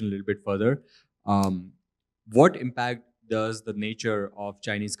asked question a little bit further. What impact does the nature of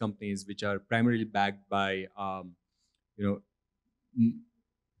Chinese companies, which are primarily backed by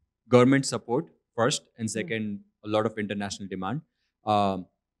government support first, and second, a lot of international demand,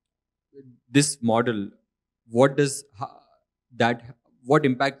 this model, what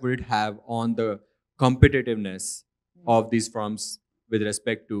impact would it have on the competitiveness of these firms with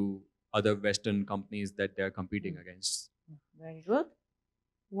respect to other Western companies that they're competing against? Very good.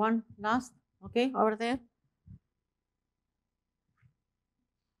 One last, okay, over there.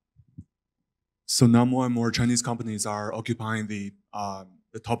 So now more and more Chinese companies are occupying the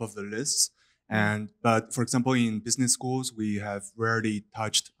top of the lists. But for example, in business schools, we have rarely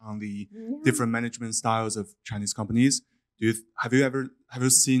touched on the different management styles of Chinese companies. Have you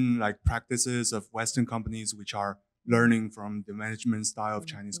seen like practices of Western companies which are learning from the management style of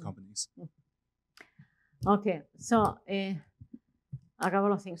Chinese companies? Okay, so a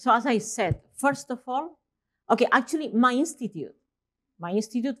couple of things. So as I said, first of all, okay, actually my institute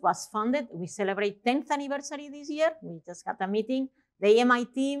was founded. We celebrate 10th anniversary this year. We just had a meeting, the AMI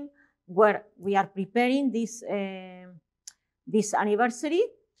team, where we are preparing this anniversary.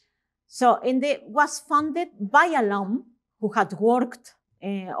 So, and it was funded by alum who had worked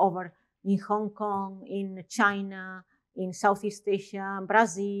over in Hong Kong, in China, in Southeast Asia,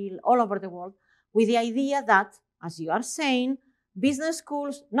 Brazil, all over the world, with the idea that, as you are saying, business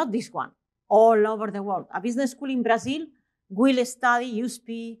schools, not this one, all over the world. A business school in Brazil will study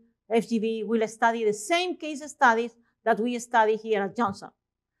USP, FGV, will study the same case studies that we study here at Johnson.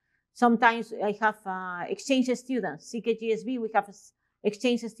 Sometimes I have exchange students, CKGSB, we have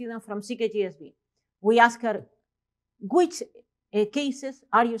exchange students from CKGSB. We ask her, which cases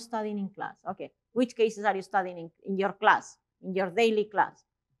are you studying in class? Okay, which cases are you studying in your class, in your daily class?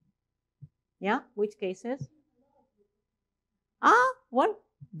 Yeah, which cases? Well,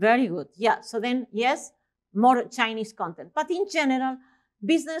 very good. Yeah, so then, yes, more Chinese content. But in general,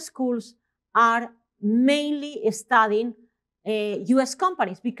 business schools are mainly studying US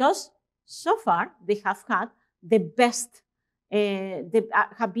companies because so far they have had the best, they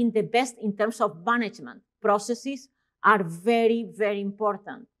have been the best in terms of management. Processes are very, very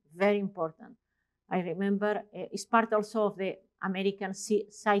important, very important. I remember it's part also of the American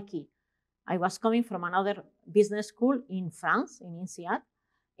psyche. I was coming from another business school in France, in INSEAD,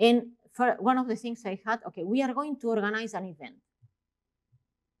 and for one of the things I had, okay, we are going to organize an event.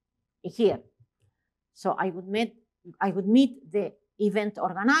 here. So I would meet the event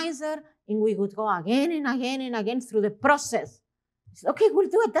organizer, and we would go again and again and again through the process. Okay, we'll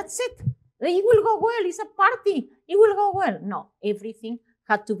do it. That's it. It will go well. It's a party. It will go well. No, everything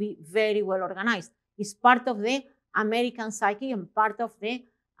had to be very well organized. It's part of the American psyche and part of the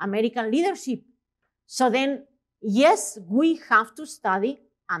American leadership. So then, yes, we have to study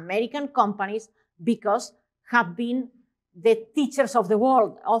American companies because have been the teachers of the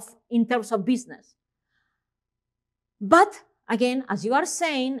world in terms of business. But again, as you are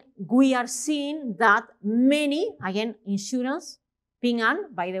saying, we are seeing that many, again, insurance, Ping An,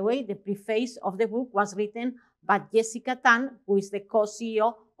 by the way, the preface of the book was written by Jessica Tan, who is the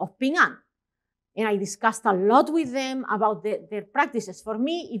co-CEO of Ping An. And I discussed a lot with them about their practices. For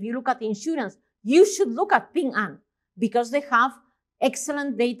me, if you look at insurance, you should look at Ping An because they have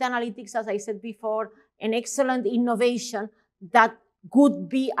excellent data analytics, as I said before, and excellent innovation that could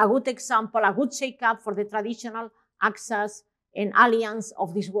be a good example, a good shake-up for the traditional AXAs and Allianz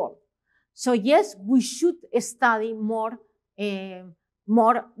of this world. So yes, we should study more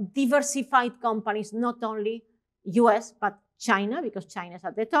diversified companies, not only US, but China, because China is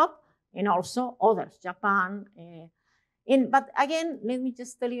at the top, and also others, Japan. But again, let me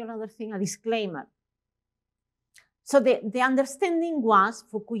just tell you another thing, a disclaimer. So the understanding was,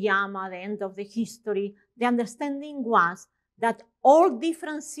 Fukuyama, the end of the history, the understanding was that all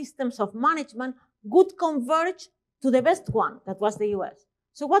different systems of management would converge to the best one, that was the US.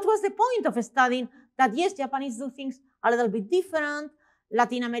 So what was the point of studying that, yes, Japanese do things a little bit different,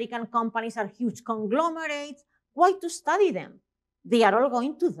 Latin American companies are huge conglomerates, why to study them? They are all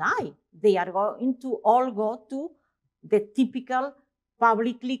going to die. They are going to all go to the typical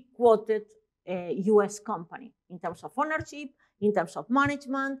publicly quoted US company in terms of ownership, in terms of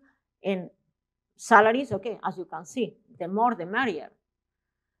management, and salaries, okay, as you can see, the more the merrier.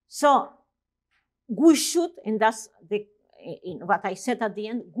 So we should, and that's what I said at the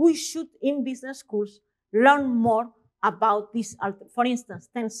end, we should in business schools learn more about this. For instance,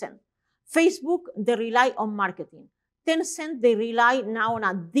 Tencent. Facebook, they rely on marketing. Tencent, they rely now on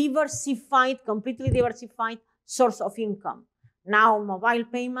a completely diversified source of income. Now, mobile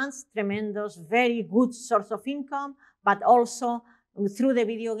payments, tremendous, very good source of income, but also through the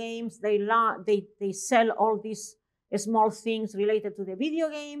video games, they sell all these small things related to the video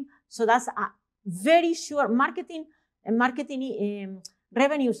game. So that's a very sure marketing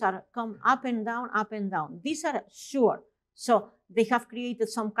revenues are come up and down, up and down. These are sure. So they have created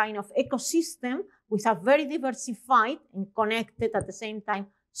some kind of ecosystem with a very diversified and connected at the same time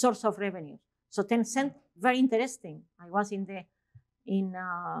source of revenue. So Tencent, very interesting. I was in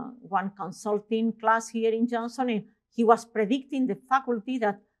one consulting class here in Johnson, and he was predicting the faculty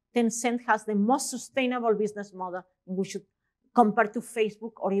that Tencent has the most sustainable business model, and we should compare to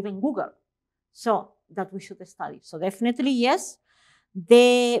Facebook or even Google. So that we should study. So definitely, yes.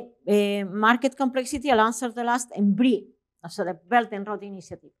 The market complexity, I'll answer the last, and BRI, so the Belt and Road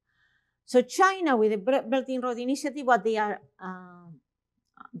Initiative. So China, with the Belt and Road Initiative, what they are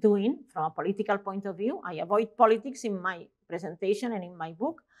doing from a political point of view, I avoid politics in my presentation and in my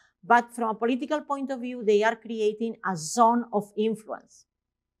book, but from a political point of view, they are creating a zone of influence.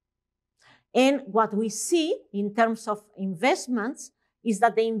 And what we see in terms of investments is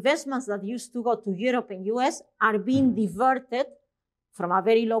that the investments that used to go to Europe and US are being diverted from a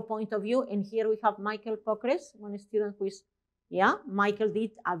very low point of view. And here we have Michael Pocres, one student who is, Michael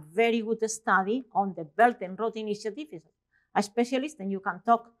did a very good study on the Belt and Road Initiative. He's a specialist, and you can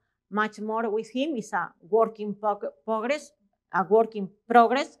talk much more with him. It's a work in progress,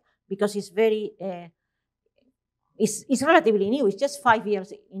 because it's very, it's relatively new. It's just 5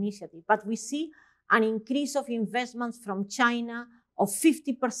 years initiative. But we see an increase of investments from China of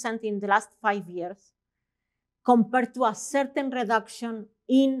 50% in the last 5 years, compared to a certain reduction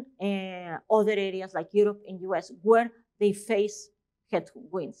in other areas like Europe and US, where they face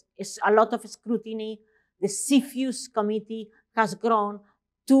headwinds. It's a lot of scrutiny. The CFIUS committee has grown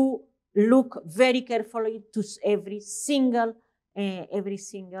to look very carefully to every single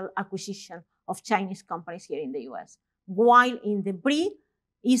acquisition of Chinese companies here in the US. While in the BRI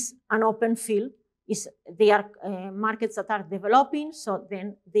is an open field, they are markets that are developing, so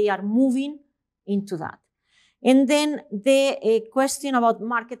then they are moving into that. And then the question about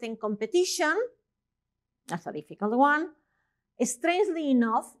market and competition, that's a difficult one. Strangely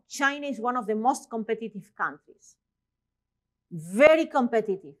enough, China is one of the most competitive countries. Very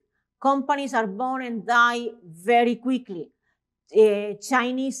competitive. Companies are born and die very quickly.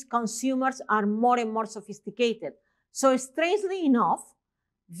 Chinese consumers are more and more sophisticated. So strangely enough,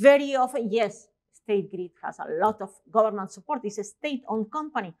 very often, yes, State Grid has a lot of government support. It's a state-owned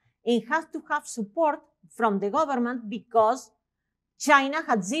company. and has to have support from the government because China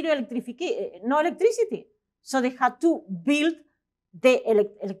had no electricity. So they had to build the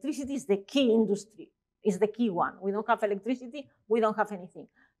electricity is the key industry, is the key one. We don't have electricity, we don't have anything.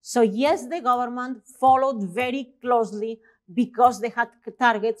 So yes, the government followed very closely because they had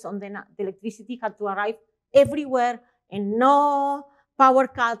targets on the electricity had to arrive everywhere and no power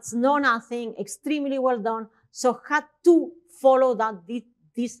cuts, no nothing, extremely well done. So had to follow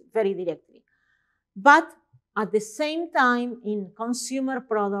this very directly. But at the same time, in consumer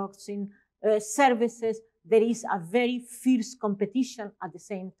products, in services, there is a very fierce competition at the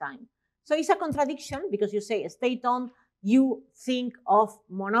same time. So it's a contradiction because you say state-owned, you think of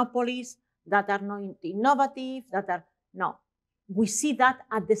monopolies that are not innovative, that are, no. We see that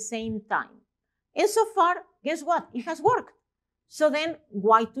at the same time. And so far, guess what? It has worked. So then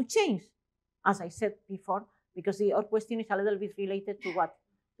why to change? As I said before, because your question is a little bit related to what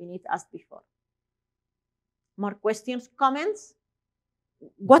Vinit asked before. More questions, comments?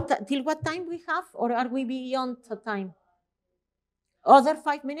 Till what time we have, or are we beyond the time? Other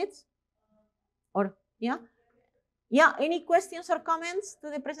 5 minutes? Or, yeah? Yeah, any questions or comments to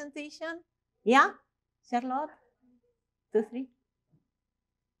the presentation? Yeah? Charlotte? 2, 3?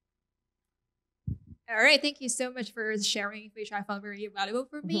 All right, thank you so much for sharing, which I found very valuable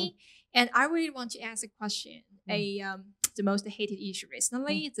for me. And I really want to ask a question. The most hated issue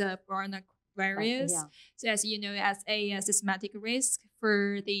recently, the coronavirus. Yeah. So as you know, as a systematic risk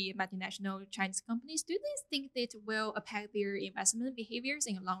for the multinational Chinese companies, do they think that it will affect their investment behaviors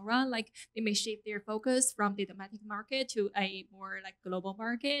in the long run? Like they may shift their focus from the domestic market to a more like global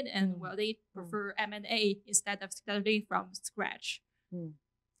market, and will they prefer M&A instead of starting from scratch?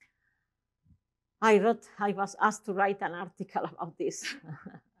 I was asked to write an article about this.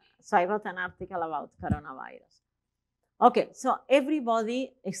 So I wrote an article about coronavirus. Okay, so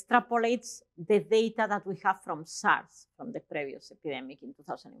everybody extrapolates the data that we have from SARS, from the previous epidemic in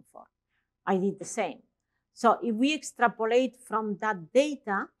 2004. I did the same. So if we extrapolate from that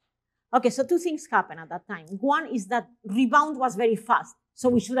data, okay, so 2 things happened at that time. One is that rebound was very fast, so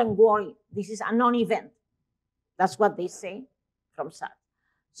we shouldn't worry. This is a non-event. That's what they say from SARS.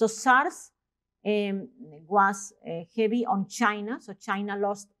 So SARS was heavy on China. So China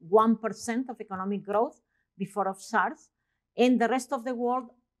lost 1% of economic growth before of SARS, and the rest of the world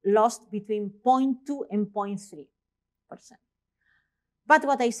lost between 0.2 and 0.3%. But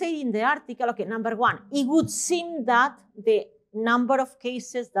what I say in the article, okay, number one, it would seem that the number of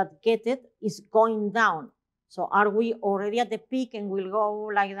cases that get it is going down. So are we already at the peak and will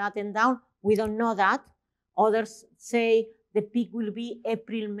go like that and down? We don't know that. Others say the peak will be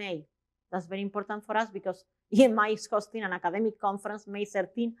April, May. That's very important for us because EMI is hosting an academic conference May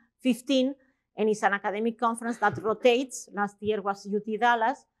 13, 15, and it's an academic conference that rotates. Last year was UT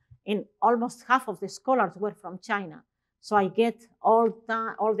Dallas, and almost half of the scholars were from China. So I get all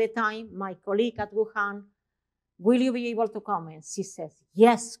the time my colleague at Wuhan, will you be able to come? And she says,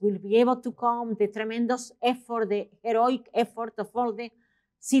 yes, we'll be able to come. The tremendous effort, the heroic effort of all the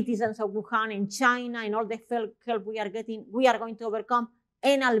citizens of Wuhan and China and all the help we are getting, we are going to overcome.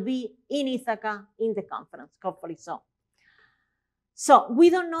 And I'll be in Ithaca in the conference, hopefully so. So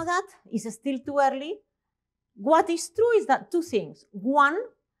we don't know that. It's still too early. What is true is that 2 things. One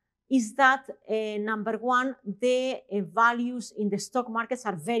is that, number one, the values in the stock markets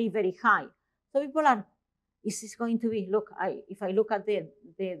are very, very high. So people are, is this going to be, look, if I look at the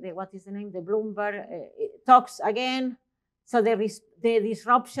what is the name, the Bloomberg talks again, so the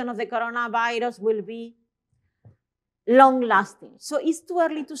disruption of the coronavirus will be long-lasting. So it's too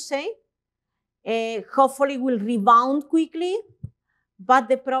early to say. Hopefully will rebound quickly, but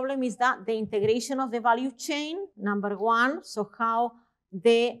the problem is that the integration of the value chain, number one, so how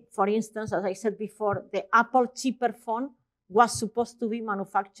for instance, as I said before, the Apple cheaper phone was supposed to be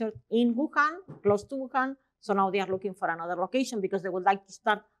manufactured in Wuhan, close to Wuhan, so now they are looking for another location because they would like to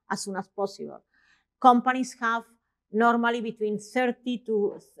start as soon as possible. Companies have normally between 30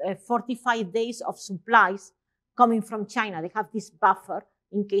 to 45 days of supplies coming from China. They have this buffer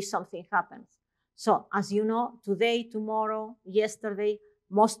in case something happens. So as you know, today, tomorrow, yesterday,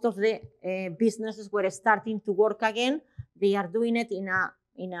 most of the businesses were starting to work again. They are doing it in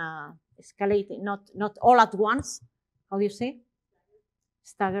a escalating, not all at once. How do you say?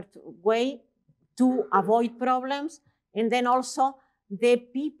 Staggered way to avoid problems. And then also the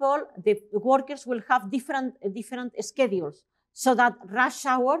workers will have different schedules so that rush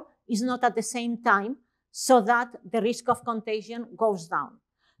hour is not at the same time, so that the risk of contagion goes down.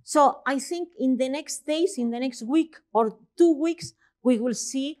 So I think in the next days, in the next week or 2 weeks, we will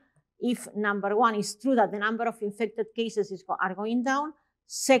see if number one is true that the number of infected cases are going down.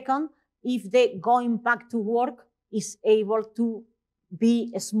 Second, if the going back to work is able to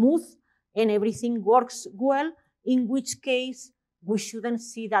be smooth and everything works well, in which case we shouldn't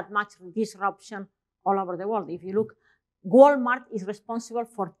see that much disruption all over the world. If you look, Walmart is responsible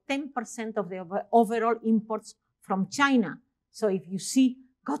for 10% of the overall imports from China. So if you see,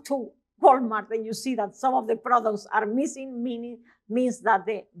 go to Walmart and you see that some of the products are missing, means that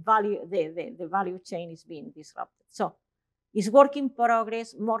the value chain is being disrupted. So it's work in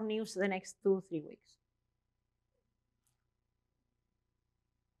progress, more news the next 2-3 weeks.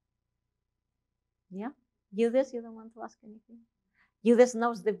 Yeah, Judas, you don't want to ask anything? Judas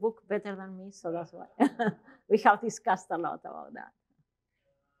knows the book better than me, so that's why. We have discussed a lot about that.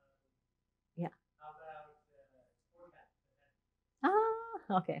 Yeah.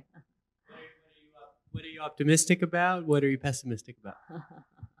 Ah, okay. What are you optimistic about? What are you pessimistic about?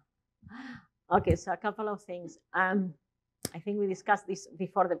 Okay, so a couple of things. I think we discussed this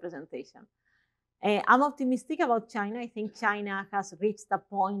before the presentation. I'm optimistic about China. I think China has reached a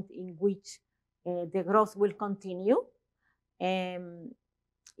point in which the growth will continue.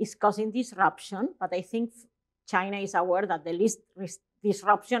 It's causing disruption, but I think China is aware that the least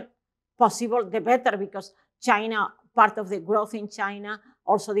disruption possible, the better, because China, part of the growth in China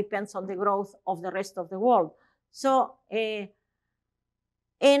also depends on the growth of the rest of the world. So, and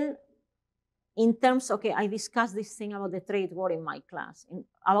in terms, okay, I discussed this thing about the trade war in my class.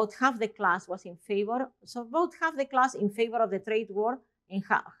 About half the class was in favor, so about half the class in favor of the trade war and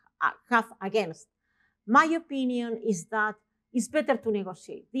half against. My opinion is that it's better to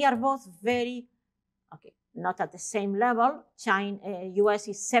negotiate. They are both very, okay, not at the same level. China, US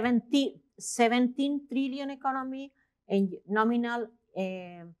is 17 trillion economy, and nominal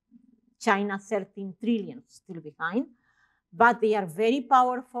China 13 trillion, still behind. But they are very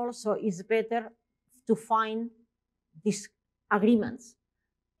powerful, so it's better to find these agreements.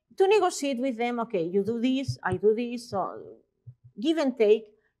 To negotiate with them, okay, you do this, I do this, so give and take,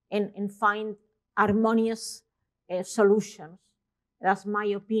 and find harmonious solutions. That's my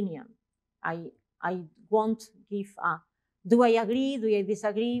opinion. I won't give do I agree, do I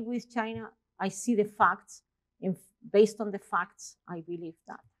disagree with China? I see the facts, and based on the facts, I believe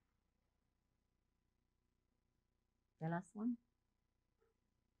that. The last one?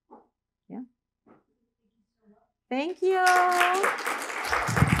 Yeah. Thank you.